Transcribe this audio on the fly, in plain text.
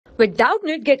With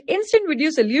Doubtnut, get instant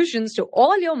video solutions to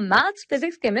all your maths,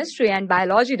 physics, chemistry, and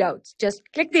biology doubts. Just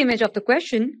click the image of the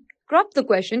question, crop the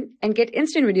question, and get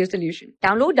instant video solution.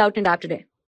 Download Doubtnut app today.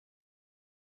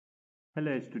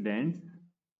 Hello students.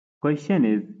 Question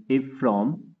is, if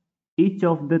from each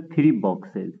of the three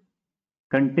boxes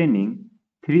containing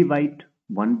 3 white,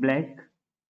 1 black,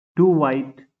 2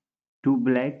 white, 2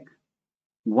 black,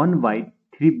 1 white,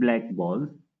 3 black balls,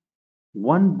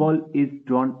 one ball is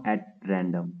drawn at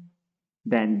random,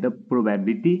 then the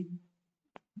probability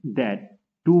that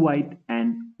 2 white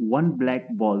and 1 black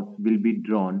balls will be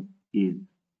drawn is.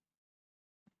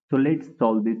 So let's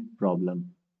solve this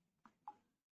problem.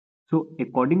 So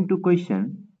according to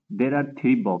question, there are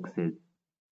 3 boxes.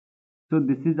 So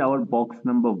this is our box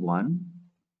number 1,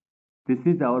 this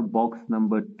is our box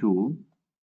number 2,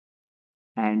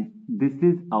 and this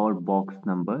is our box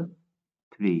number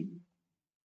 3.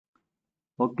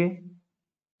 Okay,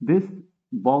 this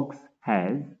box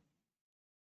has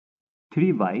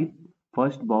 3 white,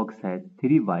 first box has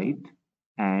 3 white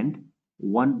and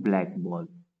 1 black ball.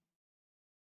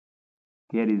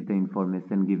 Here is the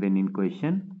information given in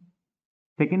question.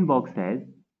 Second box has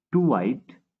 2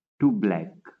 white, 2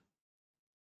 black.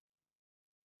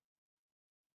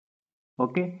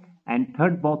 Okay, and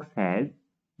third box has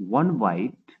 1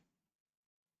 white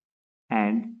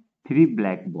and 3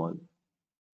 black balls.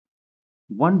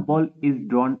 One ball is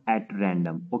drawn at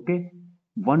random. Okay,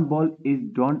 one ball is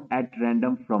drawn at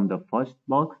random from the first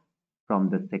box, from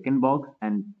the second box,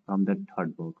 and from the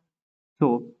third box.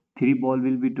 So 3 ball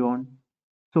will be drawn.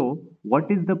 So what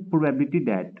is the probability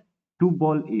that 2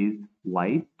 ball is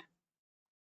white,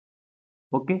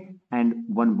 okay, and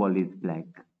 1 ball is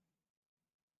black?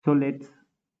 So let's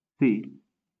see.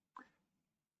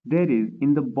 There is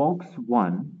in the box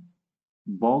 1,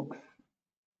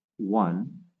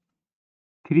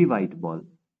 3 white ball.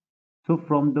 So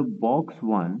from the box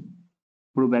 1,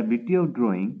 probability of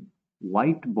drawing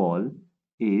white ball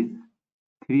is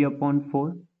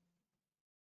 3/4.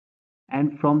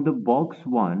 And from the box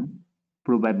 1,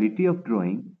 probability of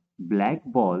drawing black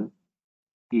ball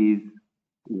is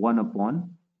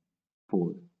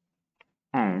 1/4.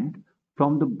 And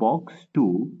from the box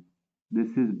 2,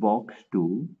 this is box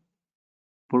 2,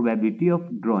 probability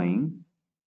of drawing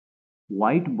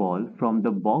white ball from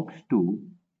the box 2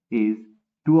 is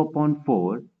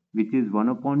 2/4, which is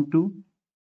 1/2,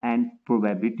 and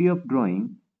probability of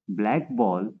drawing black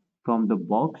ball from the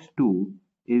box 2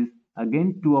 is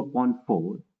again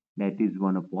 2/4, that is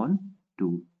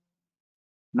 1/2.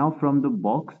 Now from the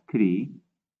box 3,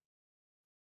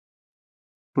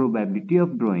 probability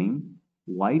of drawing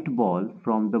white ball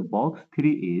from the box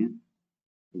 3 is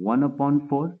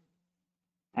 1/4,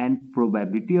 and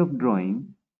probability of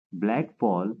drawing black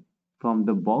ball from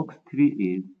the box 3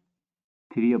 is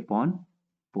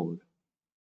 3/4.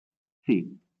 See,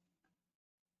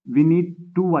 we need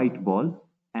 2 white balls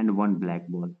and 1 black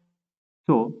ball.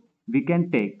 So we can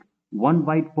take 1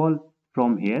 white ball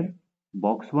from here,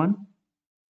 box 1,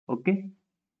 okay,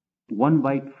 1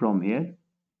 white from here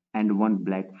and 1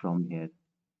 black from here.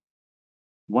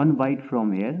 1 white from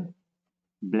here,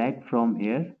 black from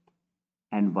here,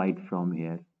 and white from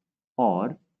here. Or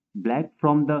black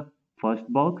from the first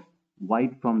box,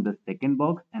 white from the second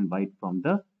box, and white from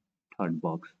the third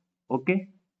box. Okay,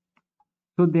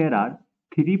 so there are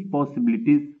 3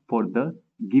 possibilities for the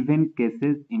given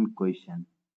cases in question.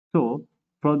 So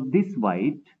for this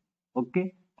white, okay,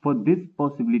 for this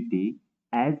possibility,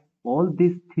 as all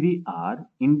these 3 are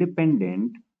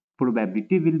independent,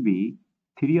 probability will be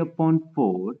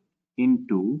 3/4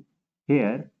 into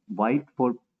here white, for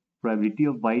probability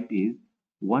of white is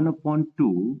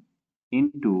 1/2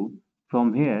 into from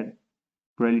here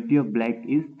probability of black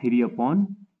is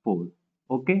 3/4.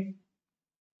 Okay,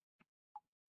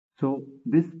 so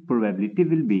this probability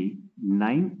will be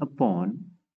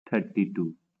 9/32.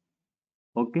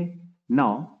 Okay,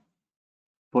 now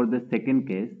for the second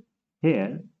case,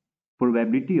 here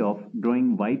probability of drawing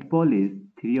white ball is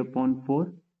 3/4,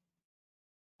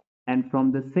 and from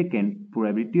the second,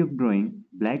 probability of drawing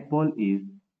black ball is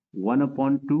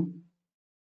 1/2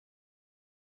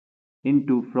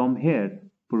 into from here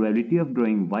probability of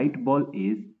drawing white ball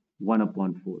is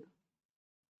 1/4,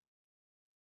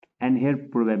 and here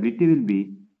probability will be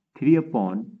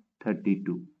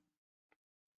 3/32.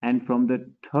 And from the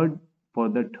third, for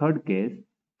the third case,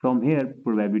 from here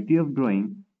probability of drawing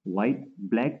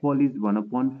black ball is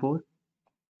 1/4,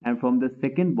 and from the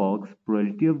second box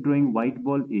probability of drawing white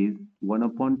ball is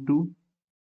 1/2,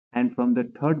 and from the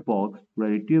third box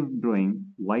probability of drawing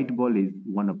white ball is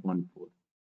 1/4,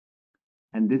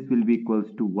 and this will be equals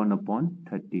to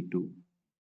 1/32.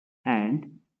 And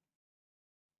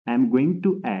I'm going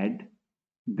to add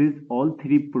this all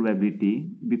three probability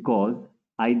because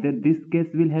either this case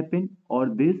will happen or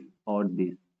this or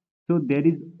this. So there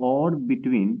is or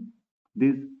between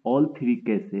these all three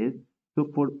cases.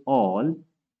 So for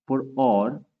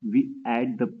or we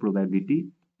add the probability,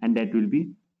 and that will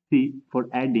be, see, for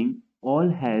adding, all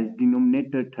has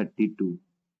denominator 32.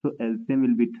 So LCM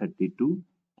will be 32,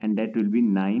 and that will be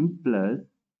 9 plus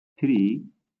 3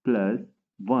 plus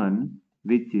 1,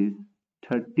 which is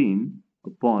 13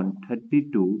 upon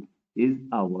 32 is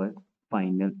our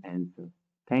final answer.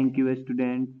 Thank you,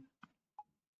 students.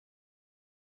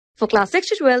 For class 6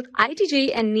 to 12, IIT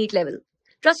JEE and NEET level.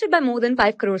 Trusted by more than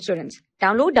 5 crore students.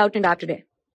 Download Doubtnut app today.